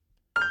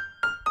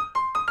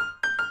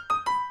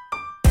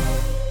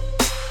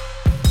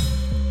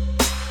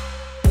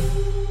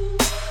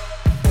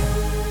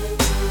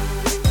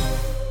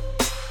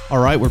All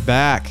right, we're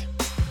back.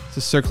 It's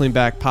a Circling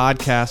Back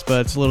podcast,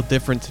 but it's a little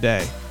different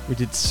today. We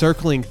did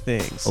Circling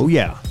Things. Oh,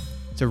 yeah.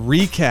 It's a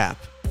recap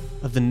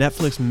of the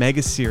Netflix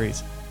mega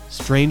series,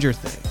 Stranger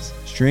Things.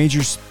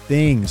 Stranger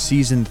Things,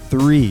 Season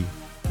 3.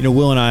 You know,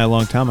 Will and I, a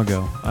long time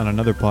ago, on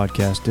another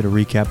podcast, did a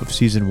recap of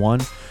Season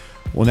 1.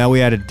 Well, now we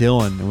added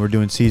Dylan, and we're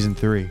doing Season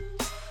 3.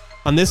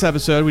 On this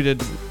episode, we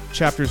did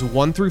chapters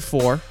 1 through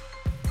 4.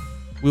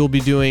 We will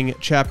be doing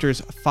chapters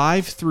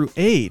 5 through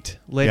 8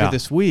 later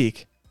this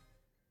week.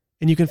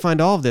 And you can find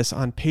all of this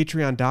on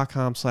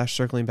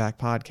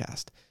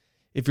patreon.com/circlingbackpodcast.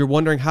 If you're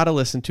wondering how to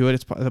listen to it,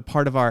 it's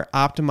part of our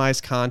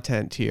optimized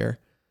content tier,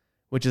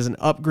 which is an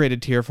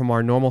upgraded tier from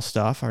our normal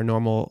stuff, our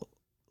normal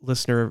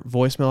listener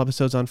voicemail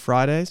episodes on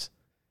Fridays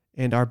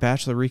and our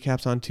Bachelor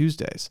recaps on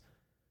Tuesdays.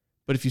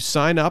 But if you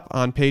sign up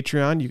on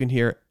Patreon, you can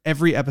hear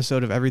every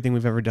episode of everything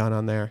we've ever done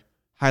on there.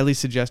 Highly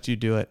suggest you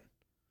do it.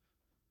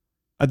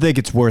 I think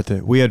it's worth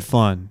it. We had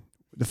fun.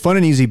 The fun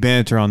and easy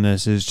banter on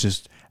this is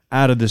just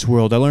out of this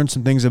world. I learned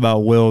some things about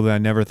Will that I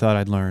never thought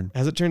I'd learn.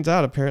 As it turns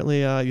out,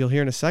 apparently, you'll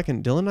hear in a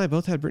second, Dylan and I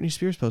both had Britney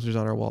Spears posters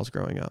on our walls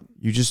growing up.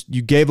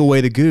 You gave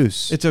away the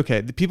goose. It's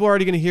okay. The people are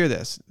already going to hear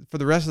this. For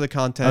the rest of the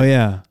content, oh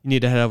yeah, you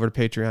need to head over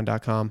to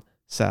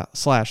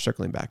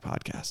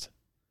patreon.com/circlingbackpodcast.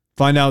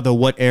 Find out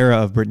what era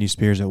of Britney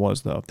Spears it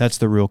was, though. That's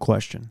the real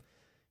question.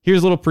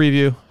 Here's a little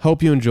preview.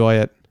 Hope you enjoy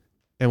it.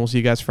 And we'll see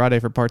you guys Friday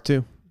for part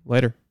 2.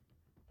 Later.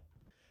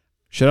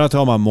 Shout out to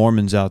all my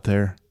Mormons out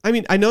there. I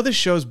mean, I know this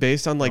show's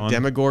based on like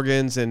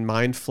demogorgons and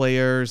mind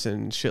flayers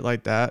and shit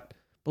like that,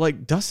 but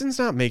like Dustin's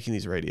not making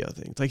these radio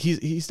things. Like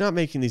he's not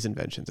making these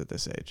inventions at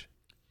this age.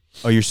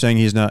 Oh, you're saying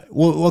he's not?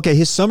 Well, okay.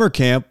 His summer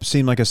camp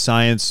seemed like a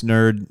science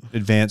nerd,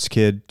 advanced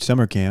kid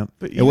summer camp.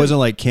 But it wasn't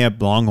like Camp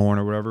Longhorn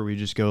or whatever. We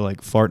just go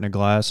like fart in a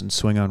glass and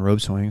swing on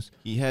rope swings.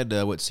 He had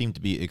what seemed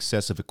to be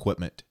excessive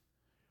equipment.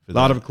 A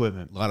lot of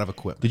equipment.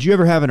 Did you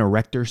ever have an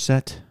erector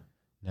set?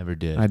 Never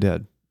did. I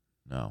did.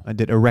 No. I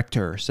did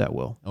erector set,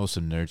 Will. Oh,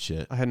 some nerd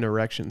shit. I had an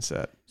erection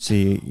set.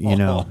 See,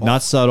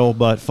 not subtle,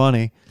 but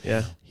funny.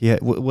 Yeah. Yeah.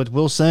 What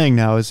Will's saying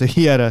now is that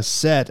he had a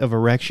set of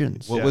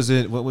erections. What was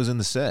it? What was in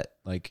the set?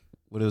 Like,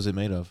 what was it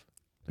made of?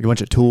 Like a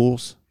bunch of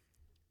tools.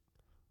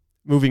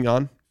 Moving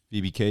on.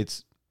 Phoebe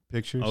Cates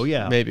pictures? Oh,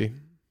 yeah. Maybe.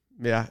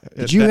 Yeah.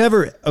 Did you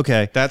ever...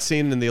 Okay. That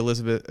scene in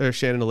the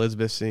Shannon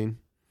Elizabeth scene.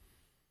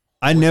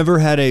 I never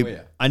had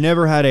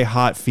a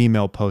hot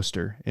female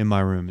poster in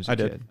my room as a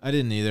kid. I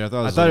didn't either.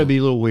 I thought it'd be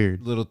a little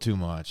weird. A little too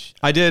much.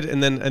 I did,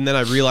 and then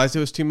I realized it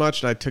was too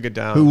much, and I took it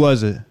down. Who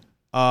was it?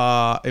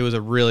 It was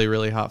a really,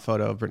 really hot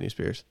photo of Britney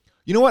Spears.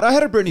 You know what? I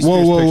had a Britney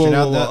Spears picture.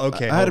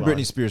 Okay, I had a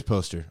Britney Spears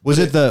poster. Was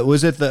it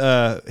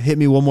the Hit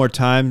Me One More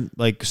Time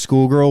like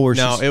schoolgirl?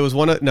 No, it was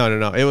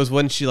no. It was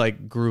when she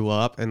like grew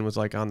up and was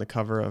like on the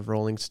cover of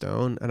Rolling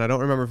Stone, and I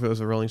don't remember if it was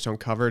a Rolling Stone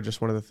cover, or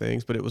just one of the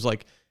things, but it was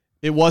like.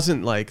 It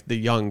wasn't like the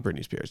young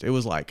Britney Spears. It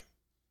was like,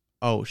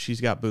 oh,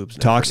 she's got boobs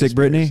now. Toxic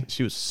Britney?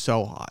 She was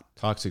so hot.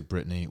 Toxic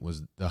Britney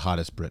was the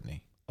hottest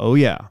Britney. Oh,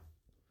 yeah.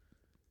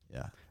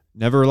 Yeah.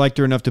 Never liked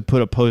her enough to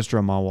put a poster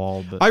on my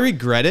wall. But I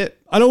regret it.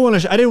 I didn't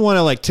want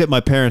to like tip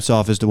my parents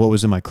off as to what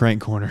was in my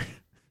crank corner.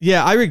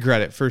 Yeah, I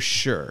regret it for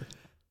sure.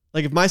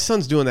 Like if my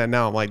son's doing that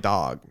now, I'm like,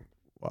 dog,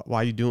 why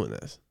are you doing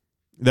this?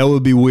 That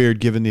would be weird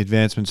given the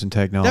advancements in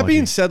technology. That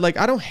being said, like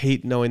I don't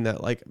hate knowing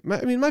that. Like,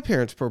 my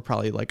parents were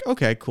probably like,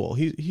 okay, cool.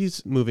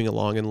 He's moving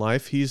along in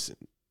life. He's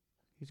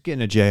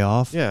getting a J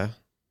off. Yeah,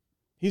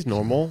 he's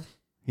normal.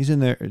 He's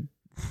in there.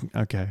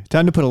 Okay,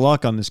 time to put a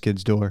lock on this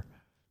kid's door.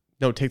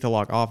 No, take the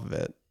lock off of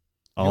it.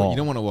 Oh, you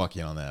don't want to walk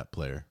in on that,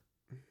 player.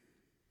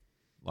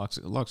 Locks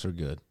are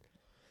good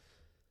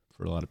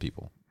for a lot of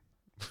people.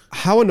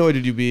 How annoyed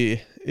would you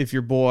be if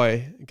your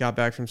boy got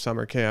back from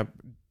summer camp,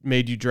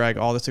 made you drag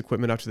all this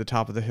equipment up to the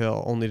top of the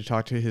hill only to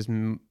talk to his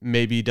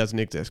maybe doesn't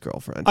exist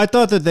girlfriend? I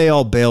thought that they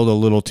all bailed a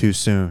little too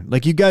soon.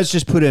 Like you guys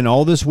just put in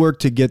all this work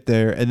to get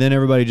there and then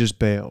everybody just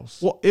bails.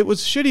 Well, it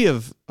was shitty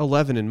of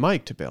 11 and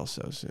Mike to bail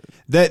so soon.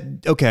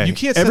 Okay. You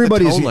can't set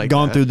Everybody's the tone like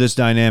gone that. through this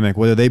dynamic,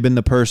 whether they've been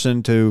the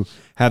person to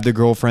have the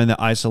girlfriend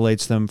that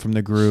isolates them from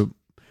the group,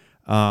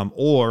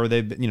 or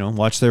they've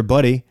watched their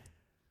buddy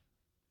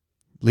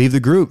leave the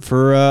group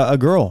for a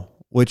girl,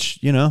 which,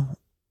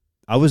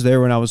 I was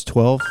there when I was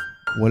 12.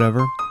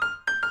 Whatever.